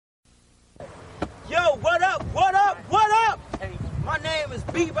Yo, what up, what up, what up? My name is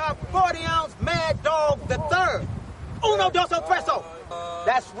Bebop 40-ounce Mad Dog the Third. Uno, dos, presso.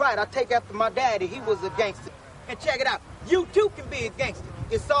 That's right, I take after my daddy. He was a gangster. And check it out, you too can be a gangster.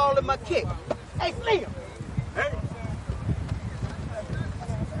 It's all in my kick. Hey, Liam. Hey.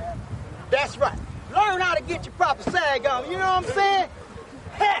 That's right. Learn how to get your proper sag on, you know what I'm saying?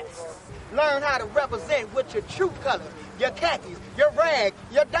 Hats. Learn how to represent with your true colors, your khakis, your rag,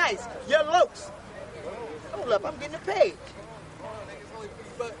 your dice, your lokes. Hold up, I'm getting a page.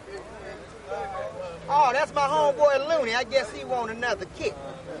 Oh, that's my homeboy Looney. I guess he want another kick.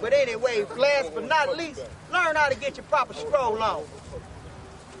 But anyway, last but not least, learn how to get your proper stroll on.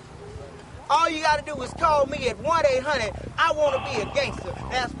 All you gotta do is call me at 1-800-I-WANNA-BE-A-GANGSTER.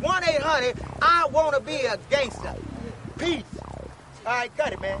 That's 1-800-I-WANNA-BE-A-GANGSTER. Peace. All right,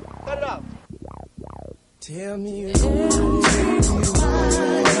 cut it, man. Cut it off. Tell me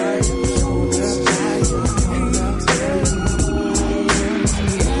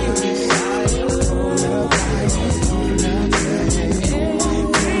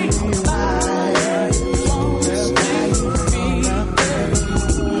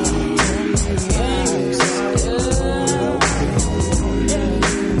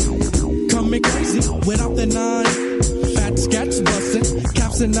without the 9, fat scats bustin',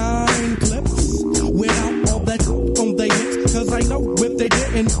 caps and 9 clips, without all that on they hits, cause I know if they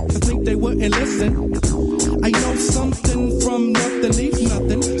didn't, I think they wouldn't listen. I know something from nothing, leave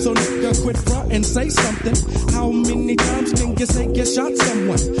nothing, so nigga quit front and say something. How many times can you say you shot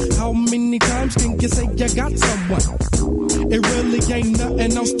someone? How many times can you say you got someone? It really ain't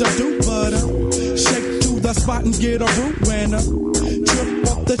nothing else to do but shake to the spot and get a root and trip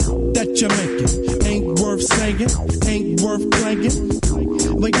off the that you're making. Ain't worth saying, ain't worth playing.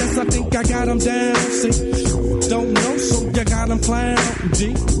 But yes, I think I got 'em down, see. Don't know, so you got 'em clown,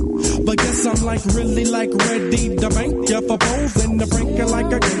 G. But guess I'm like really like ready to bank you for posing the breaker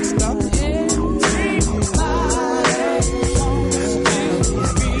like a gangsta.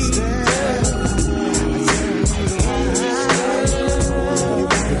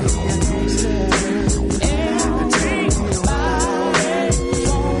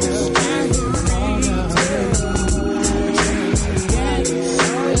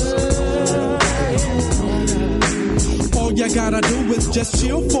 Gotta do is just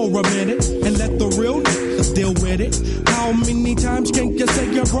chill for a minute and let the real niggas deal with it. How many times can you say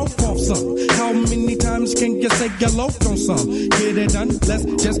you broke off some? How many times can you say you loafed on some? Get it done, let's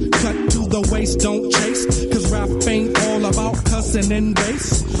just cut to the waist, don't chase. Cause rap ain't all about cussing and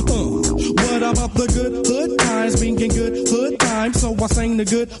bass. What about the good hood times? Being good hood times, so I sang the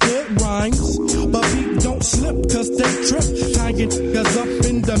good hood rhymes. But people don't slip cause they trip. Tying niggas up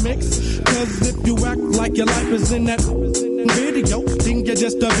in the mix. Cause if you act like your life is in that video, think you're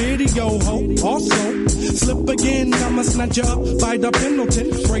just a video hoe. Also, slip again, I'ma snatch you up by the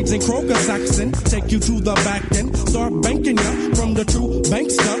Pendleton. Braids and Kroger Saxon, take you to the back end. Start banking you from the true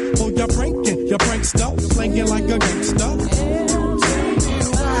bankster. Oh, you're pranking, you're prankster, playing like a gangster.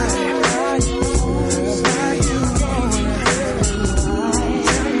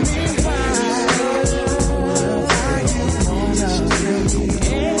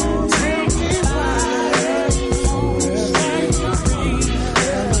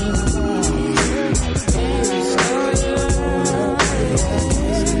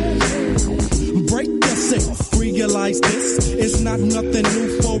 This it's not nothing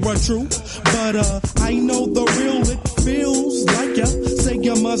new for a truth, but I know the real it feels like ya say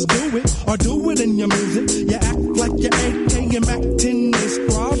you must do it or do it in your music. You act like your AK and Mac 10 is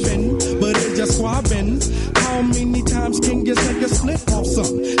squabbing, but it's just squabbing. How many times can you say you split off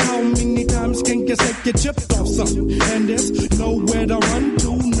something? How many times can you say you chipped off something? And there's nowhere to run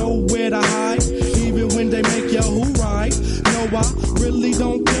to, nowhere to hide, even when they make you who ride. No, I really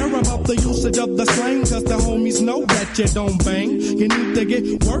don't care about the usage of the slang, cause the homies know that you don't bang. You need to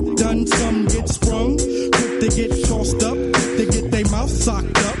get work done, some get sprung, quick to get tossed up, quick to get their mouth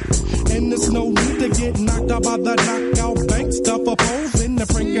socked